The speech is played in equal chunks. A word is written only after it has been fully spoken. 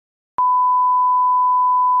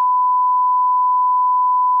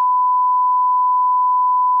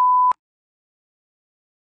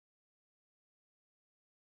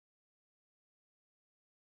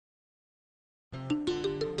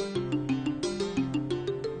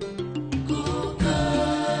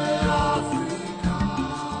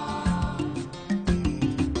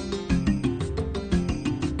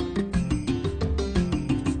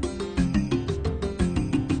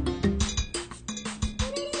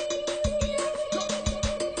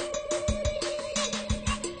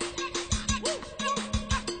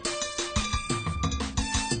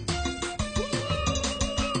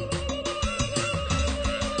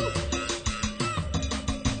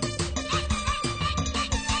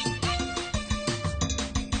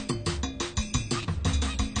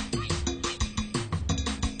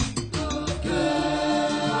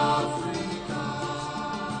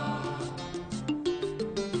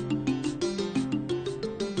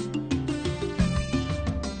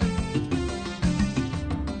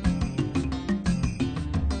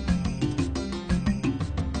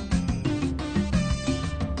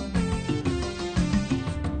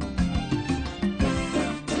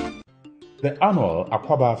The annual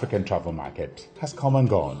Akwaaba African Travel Market has come and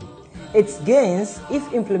gone. Its gains,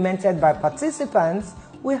 if implemented by participants,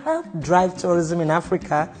 will help drive tourism in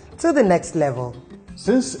Africa to the next level.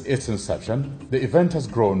 Since its inception, the event has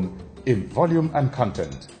grown in volume and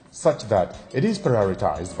content, such that it is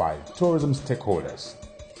prioritized by tourism stakeholders.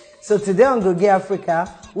 So today on Goge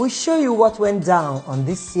Africa, we'll show you what went down on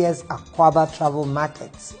this year's Akwaaba Travel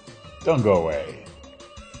Market. Don't go away.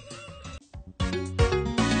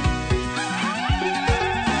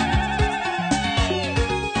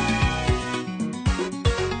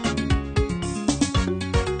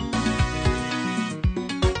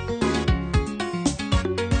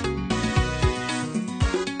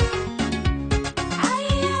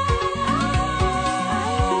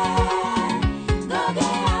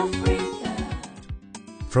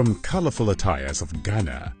 From colorful attires of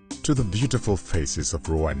Ghana to the beautiful faces of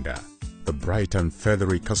Rwanda, the bright and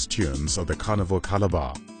feathery costumes of the Carnival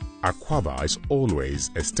Calabar, Akwaaba is always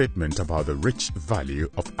a statement about the rich value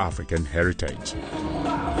of African heritage.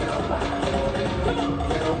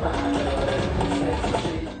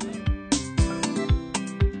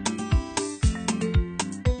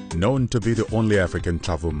 Known to be the only African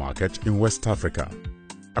travel market in West Africa,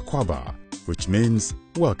 Akwaaba, which means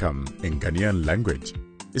welcome in Ghanaian language,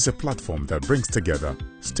 is a platform that brings together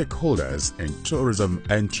stakeholders in tourism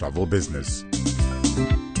and travel business.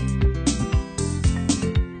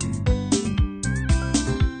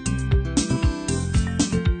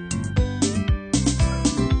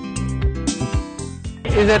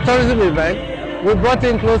 It's a tourism event. We brought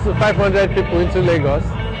in close to 500 people into Lagos.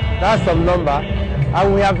 That's some number.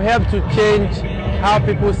 And we have helped to change how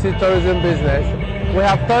people see tourism business. We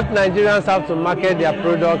have taught Nigerians how to market their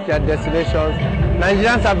products, their destinations.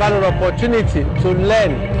 Nigerians have had an opportunity to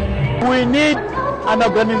learn. We need an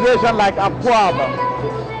organization like Akwaaba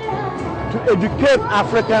to educate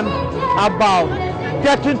Africans about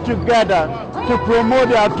getting together to promote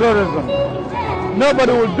their tourism.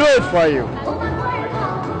 Nobody will do it for you.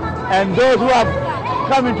 And those who have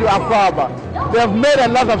come into Akwaaba, they have made a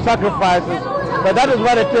lot of sacrifices, but that is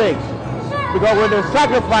what it takes. Because with the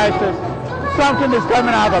sacrifices, something is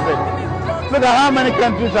coming out of it. Look at how many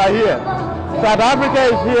countries are here. South Africa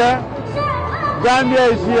is here, Gambia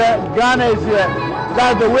is here, Ghana is here.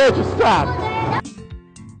 That's the way to start.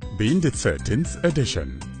 Being the 13th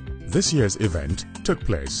edition, this year's event took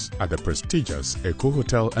place at the prestigious Eko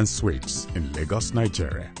Hotel and Suites in Lagos,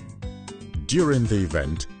 Nigeria. During the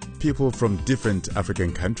event, people from different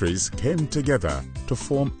African countries came together to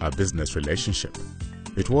form a business relationship.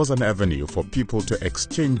 It was an avenue for people to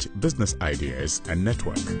exchange business ideas and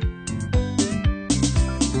network.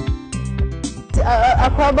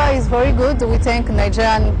 Akwaaba is very good. We thank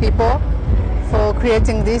Nigerian people for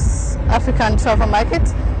creating this African travel market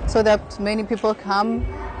so that many people come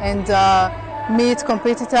and meet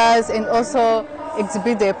competitors and also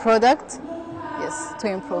exhibit their product, yes, to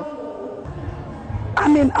improve.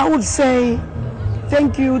 I would say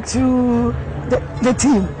thank you to the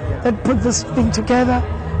team that put this thing together.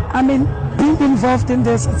 Being involved in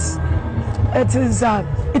this, it's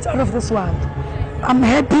out of this world. I'm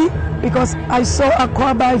happy because I saw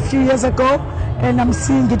Akwaaba a few years ago and I'm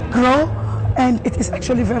seeing it grow, and it is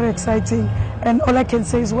actually very exciting, and all I can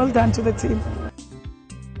say is well done to the team.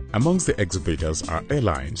 Amongst the exhibitors are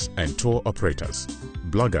airlines and tour operators,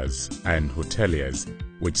 bloggers and hoteliers,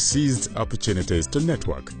 which seized opportunities to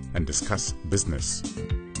network and discuss business.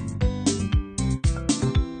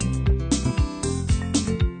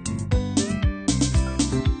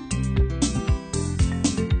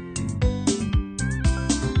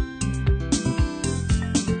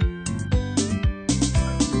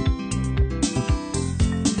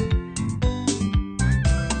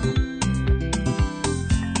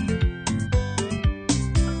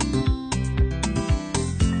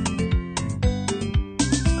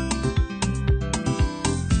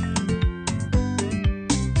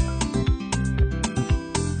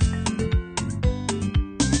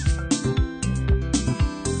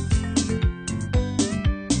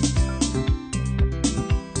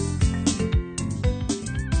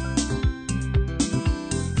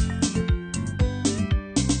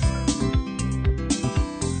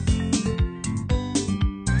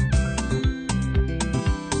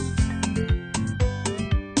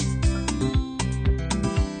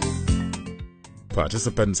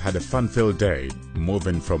 Participants had a fun-filled day,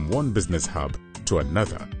 moving from one business hub to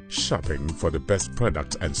another, shopping for the best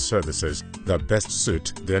products and services that best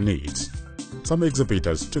suit their needs. Some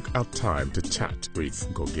exhibitors took out time to chat with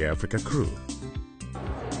Goge Africa crew.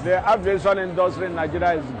 The aviation industry in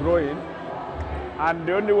Nigeria is growing, and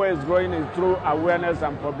the only way it's growing is through awareness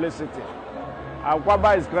and publicity.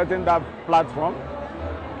 Akwaaba is creating that platform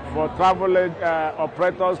for travel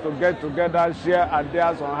operators to get together, share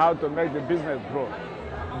ideas on how to make the business grow.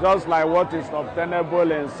 Just like what is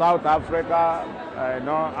obtainable in South Africa,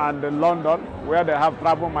 and in London, where they have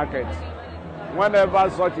travel markets. Whenever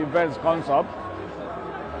such events comes up,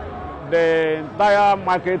 the entire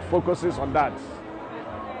market focuses on that.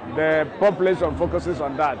 The population focuses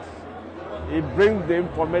on that. It brings the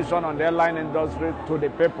information on the airline industry to the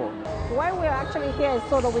people. Why we're actually here is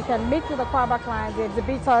so that we can meet with the Akwaaba clients, the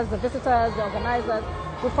exhibitors, the visitors, the organizers.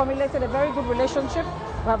 We formulated a very good relationship.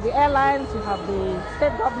 We have the airlines, we have the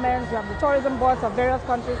state governments, we have the tourism boards of various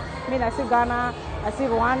countries. I mean, I see Ghana, I see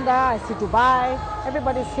Rwanda, I see Dubai.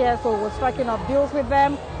 Everybody's here, so we're striking up deals with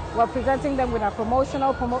them. We're presenting them with our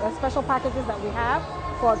special packages that we have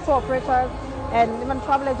for tour operators. And even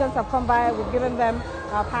travel agents have come by, we've given them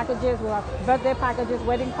our packages. We have birthday packages,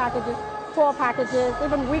 wedding packages, tour packages,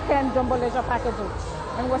 even weekend jumbo leisure packages.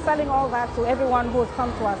 And we're selling all that to everyone who has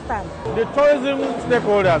come to our stand. The tourism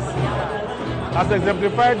stakeholders, as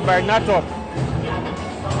exemplified by NATOP,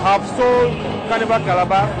 have sold Carnival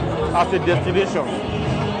Calabar as a destination.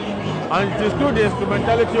 And it is through the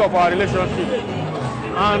instrumentality of our relationship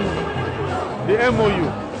and the MOU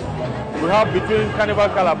we have between Carnival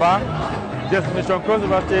Calabar, Destination Cross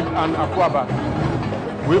River State, and Akwaaba.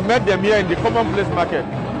 We met them here in the Commonplace Market,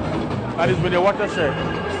 and it's been a watershed.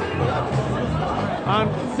 And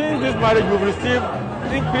since this marriage, we've received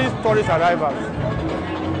increased tourist arrivals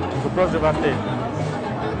to Cross River State.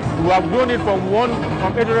 We have grown it from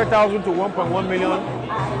 800,000 to 1.1 million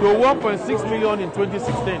to 1.6 million in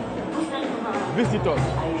 2016. Visitors.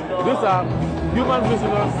 These are human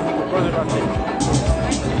visitors to Cross River State.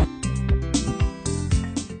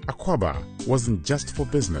 Akwaaba wasn't just for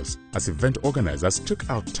business, as event organizers took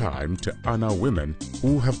out time to honor women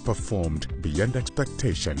who have performed beyond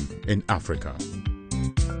expectation in Africa.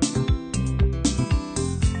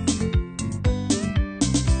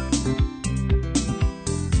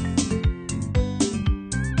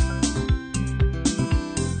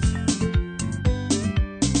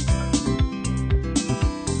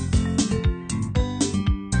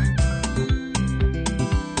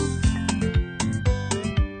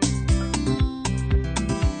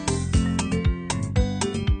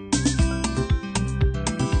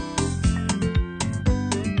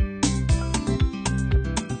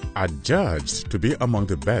 Are judged to be among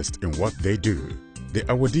the best in what they do. The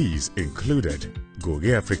awardees included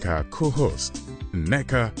Goge Africa co-host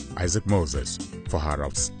Nneka Isaac Moses for her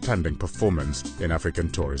outstanding performance in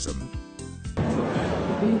African tourism.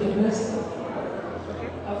 Being the best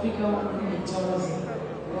African in tourism.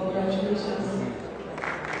 Congratulations.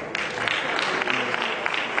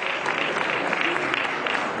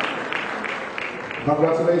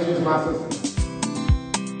 Congratulations, Masters.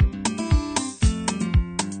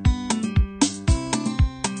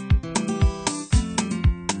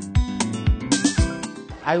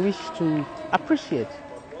 I wish to appreciate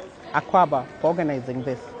Akwaaba for organizing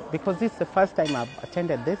this, because this is the first time I've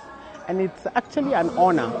attended this, and it's actually an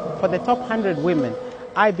honor for the top 100 women,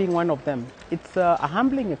 I being one of them. It's a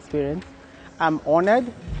humbling experience. I'm honored,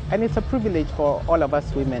 and it's a privilege for all of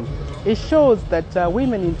us women. It shows that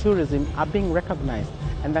women in tourism are being recognized,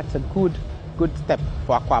 and that's a good step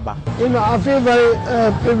for Akwaaba. I feel very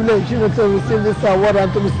privileged, to receive this award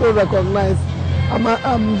and to be so recognized.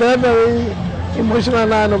 I'm very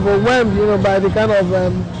emotional and overwhelmed, by the kind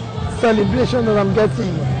of celebration that I'm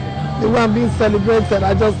getting. The way I'm being celebrated,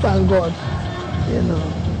 I just thank God,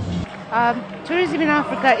 Tourism in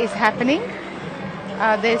Africa is happening.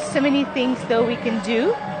 There's so many things though we can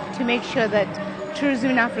do to make sure that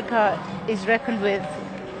tourism in Africa is reckoned with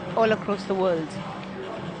all across the world.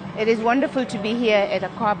 It is wonderful to be here at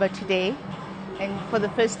Akwaaba today, and for the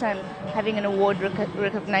first time having an award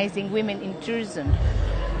recognizing women in tourism,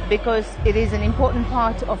 because it is an important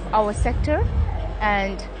part of our sector,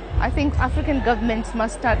 and I think African governments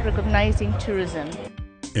must start recognizing tourism.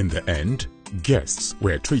 In the end, guests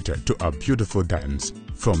were treated to a beautiful dance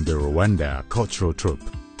from the Rwanda cultural troupe,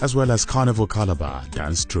 as well as Carnival Calabar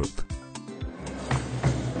dance troupe.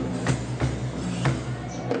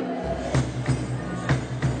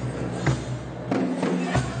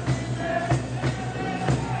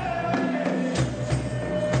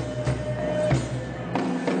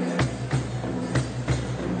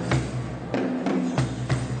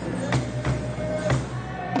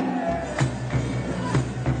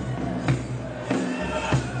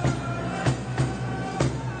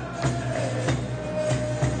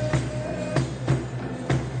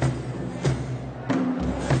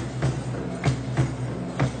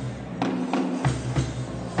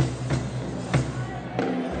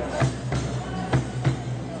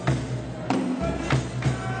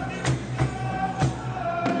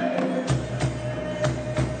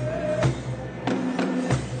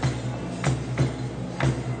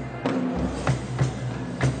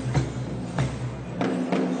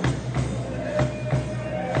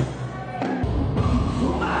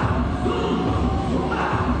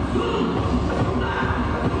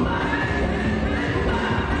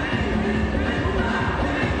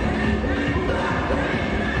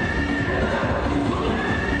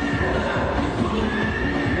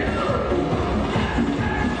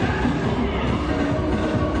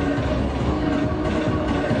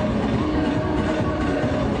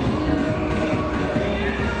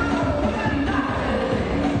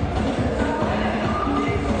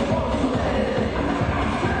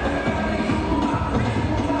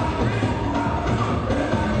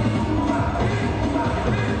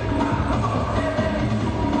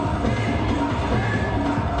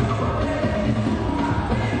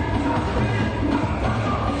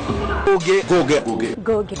 Goge. Goge.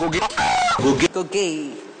 Goge. Goge. Goge.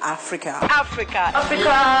 Goge. Africa. Africa. Africa.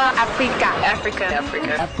 Africa. Africa. Africa.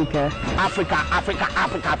 Africa. Africa. Africa.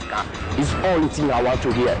 Africa. Africa. It's the only thing I want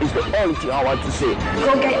to hear. It's the only thing I want to say.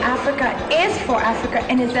 Goge Africa is for Africa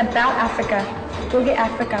and it's about Africa. Goge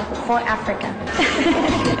Africa for Africa.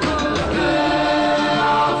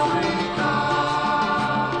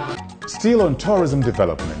 Still on tourism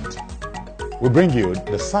development, we bring you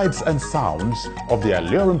the sights and sounds of the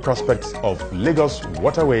alluring prospects of Lagos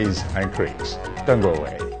waterways and creeks. Don't go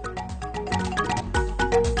away.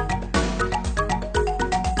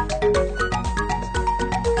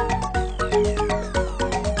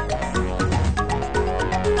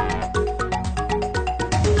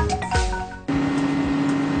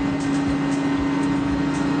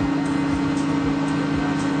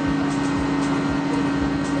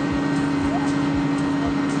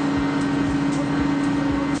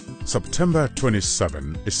 September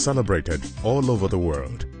 27 is celebrated all over the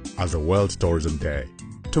world as the World Tourism Day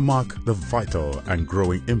to mark the vital and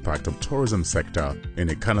growing impact of tourism sector in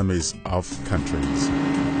economies of countries.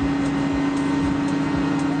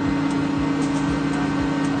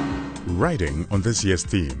 Riding on this year's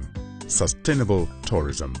theme, Sustainable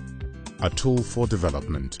Tourism, a tool for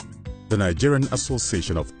development, the Nigerian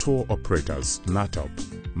Association of Tour Operators, NATOP,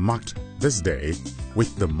 marked this day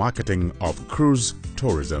with the marketing of cruise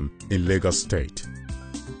tourism in Lagos State.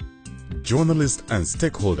 Journalists and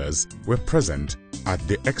stakeholders were present at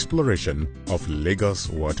the exploration of Lagos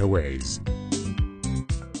waterways.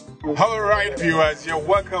 All right, viewers, you're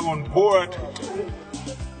welcome on board.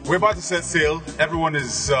 We're about to set sail. Everyone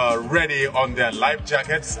is ready on their life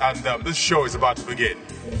jackets, and this show is about to begin.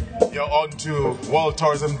 You're on to World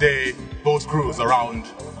Tourism Day boat cruise around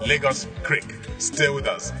Lagos Creek. Stay with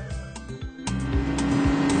us.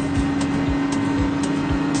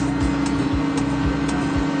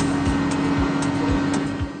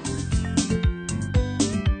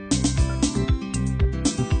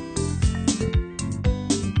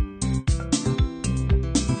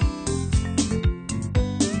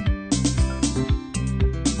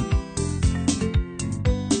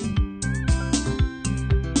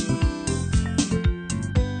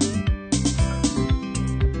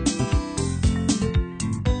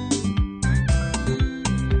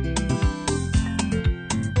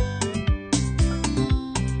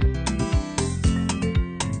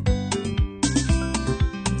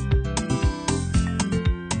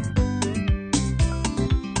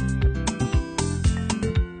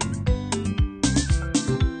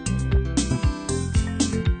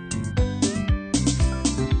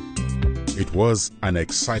 It was an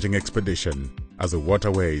exciting expedition as the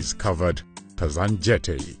waterways covered Tazan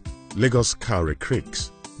Jetty, Lagos Cowrie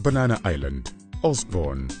Creeks, Banana Island,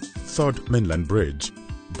 Osborne, 3rd Mainland Bridge,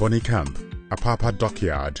 Bonny Camp, Apapa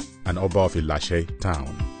Dockyard, and Oba of Ilashe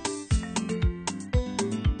Town.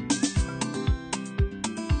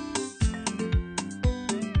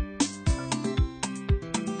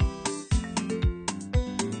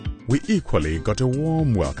 We equally got a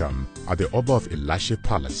warm welcome at the Oba of Ilashe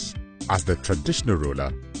Palace, as the traditional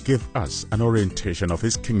ruler gave us an orientation of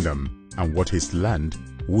his kingdom and what his land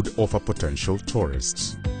would offer potential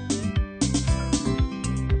tourists.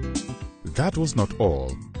 That was not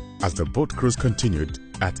all, as the boat cruise continued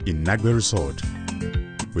at Inagbe Resort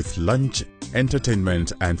with lunch,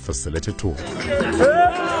 entertainment and facility tour.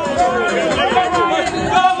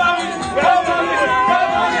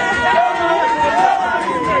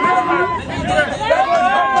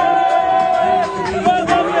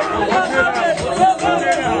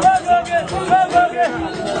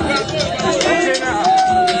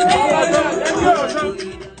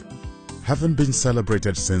 Having been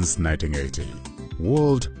celebrated since 1980,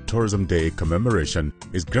 World Tourism Day commemoration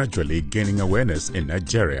is gradually gaining awareness in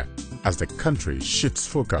Nigeria as the country shifts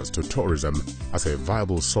focus to tourism as a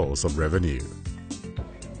viable source of revenue.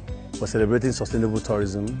 We're celebrating sustainable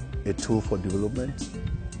tourism, a tool for development.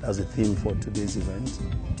 That's the theme for today's event.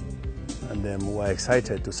 And we're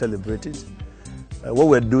excited to celebrate it. What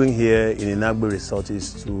we're doing here in Inagbe Resort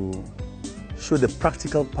is to show the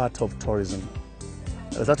practical part of tourism.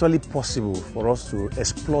 It's actually possible for us to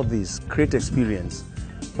explore this, create experience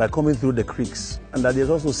by coming through the creeks, and that is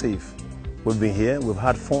also safe. We've been here, we've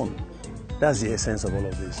had fun. That's the essence of all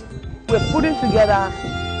of this. We're putting together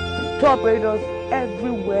tour operators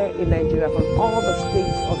everywhere in Nigeria, from all the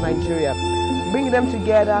states of Nigeria, bringing them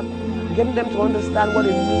together, getting them to understand what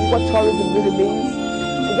it means, what tourism really means,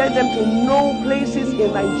 and getting them to know places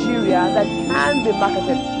in Nigeria that can be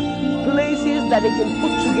marketed, places that they can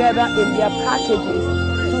put together in their packages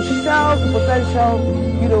to sell to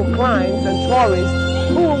potential, clients and tourists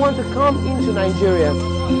who will want to come into Nigeria.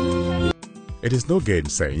 It is no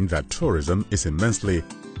gainsaying that tourism is immensely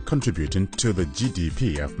contributing to the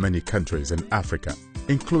GDP of many countries in Africa,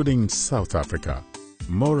 including South Africa,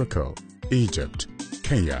 Morocco, Egypt,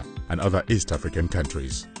 Kenya, and other East African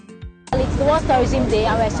countries. It's the World Tourism Day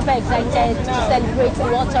and we're super excited to celebrate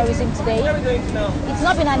World Tourism today. It's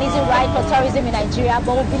not been an easy ride for tourism in Nigeria,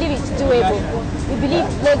 but we believe it's doable. We believe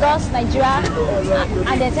Lagos, Nigeria,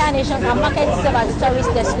 and the entire nation can market itself as a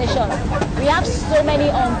tourist destination. We have so many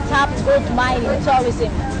untapped gold mines in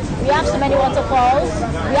tourism. We have so many waterfalls,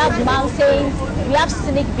 we have mountains, we have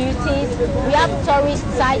scenic beauties, we have tourist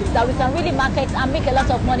sites that we can really market and make a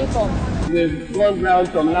lot of money from. We've gone round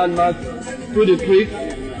some landmarks through the creek.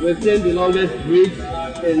 We've seen the longest bridge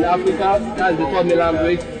in Africa, that's the 4 Milan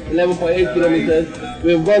Bridge, 11.8 kilometers.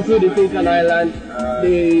 We've gone through the Tinkan Island,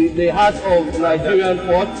 the heart of Nigerian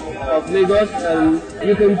port of Lagos, and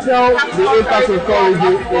you can tell the impact of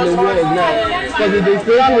tourism in the world now, because it is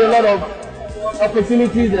creating a lot of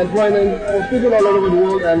opportunities and employment for people all over the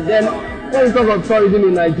world. And then when you talk about tourism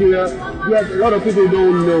in Nigeria, yes, a lot of people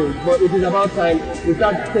don't know, but it is about time we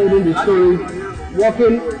start telling the stories,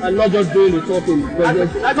 walking and not just doing the talking, because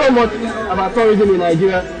there's so much about tourism in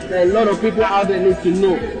Nigeria that a lot of people out there need to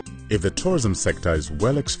know. If the tourism sector is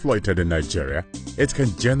well exploited in Nigeria, it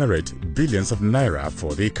can generate billions of naira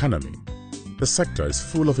for the economy. The sector is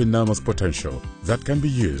full of enormous potential that can be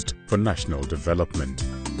used for national development.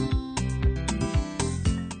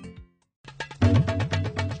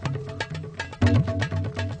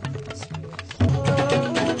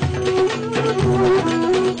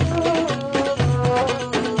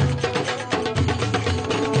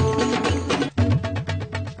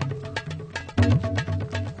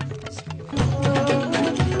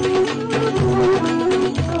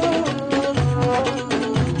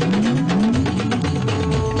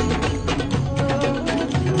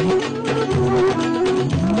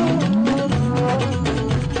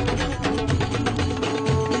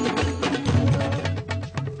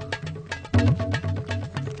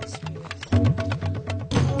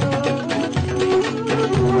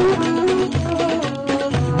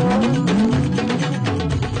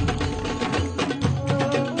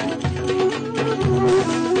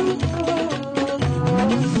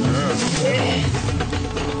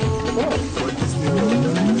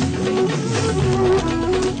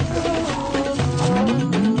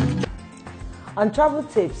 On Travel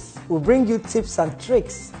Tips, we bring you tips and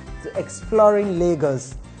tricks to exploring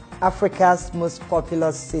Lagos, Africa's most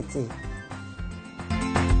populous city.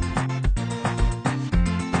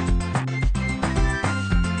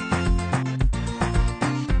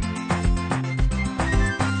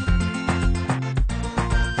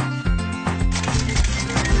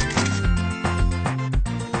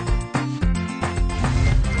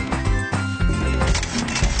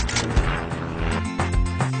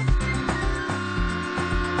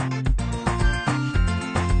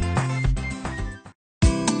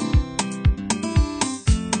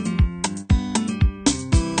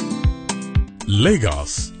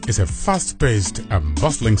 Lagos is a fast-paced and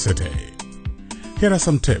bustling city. Here are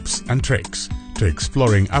some tips and tricks to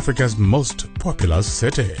exploring Africa's most populous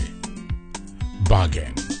city.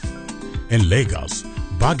 Bargain. In Lagos,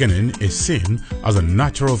 bargaining is seen as a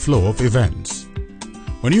natural flow of events.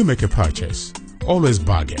 When you make a purchase, always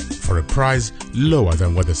bargain for a price lower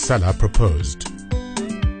than what the seller proposed.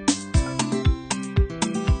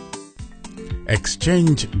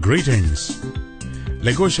 Exchange greetings.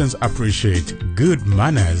 Lagosians appreciate good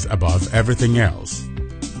manners above everything else.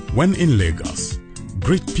 When in Lagos,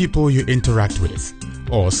 greet people you interact with,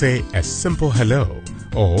 or say a simple hello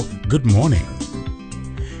or good morning.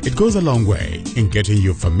 It goes a long way in getting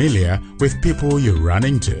you familiar with people you run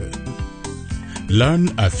into. Learn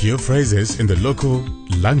a few phrases in the local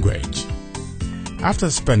language. After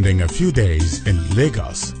spending a few days in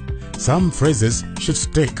Lagos, some phrases should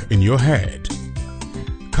stick in your head.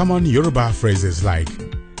 Common Yoruba phrases like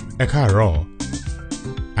Ekaro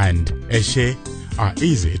and Eshe are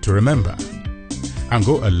easy to remember and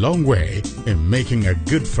go a long way in making a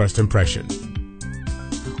good first impression.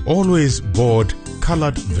 Always board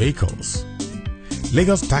colored vehicles.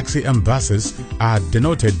 Lagos taxi and buses are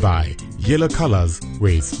denoted by yellow colors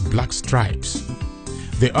with black stripes.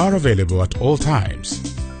 They are available at all times.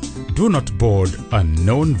 Do not board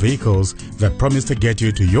unknown vehicles that promise to get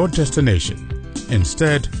you to your destination.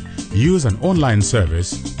 Instead, use an online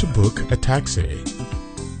service to book a taxi.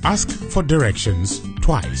 Ask for directions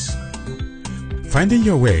twice. Finding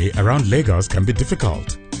your way around Lagos can be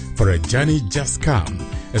difficult, for a journey just come,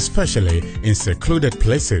 especially in secluded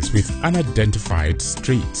places with unidentified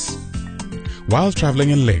streets. While traveling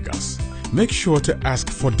in Lagos, make sure to ask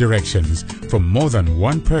for directions from more than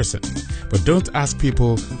one person, but don't ask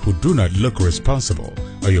people who do not look responsible,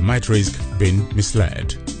 or you might risk being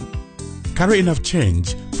misled. Carry enough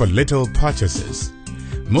change for little purchases.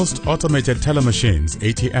 Most automated teller machines,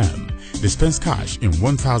 ATM, dispense cash in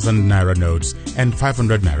 1,000 naira notes and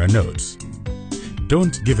 500 naira notes.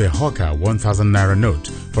 Don't give a hawker 1,000 naira note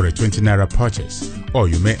for a 20 naira purchase, or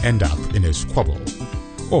you may end up in a squabble,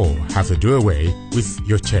 or have to do away with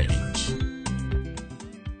your change.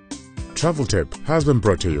 Travel Tip has been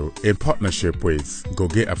brought to you in partnership with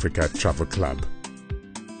Goge Africa Travel Club.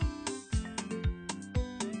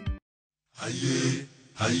 Aye,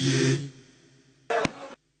 aye,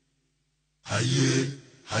 aye,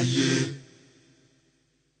 aye.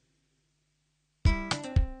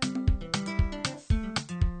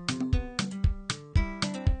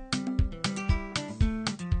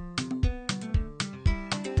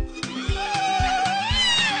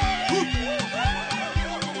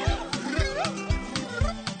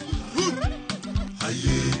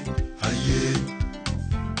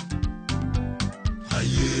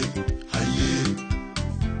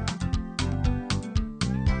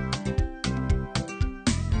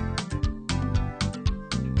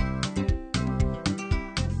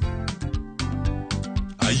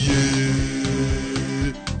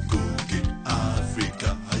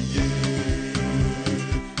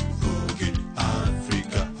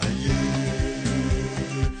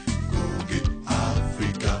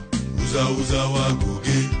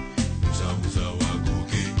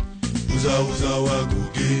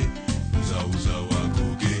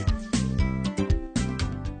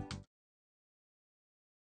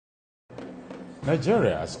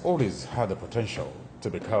 Nigeria has always had the potential to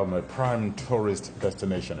become a prime tourist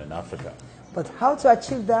destination in Africa. But how to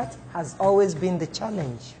achieve that has always been the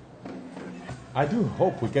challenge. I do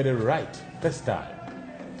hope we get it right this time.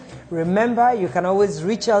 Remember, you can always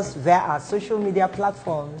reach us via our social media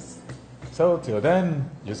platforms. So till then,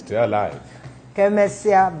 you stay alive.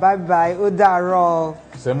 Kemesia, bye-bye, udaro.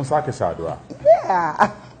 Semusake sadwa.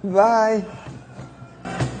 Yeah, bye.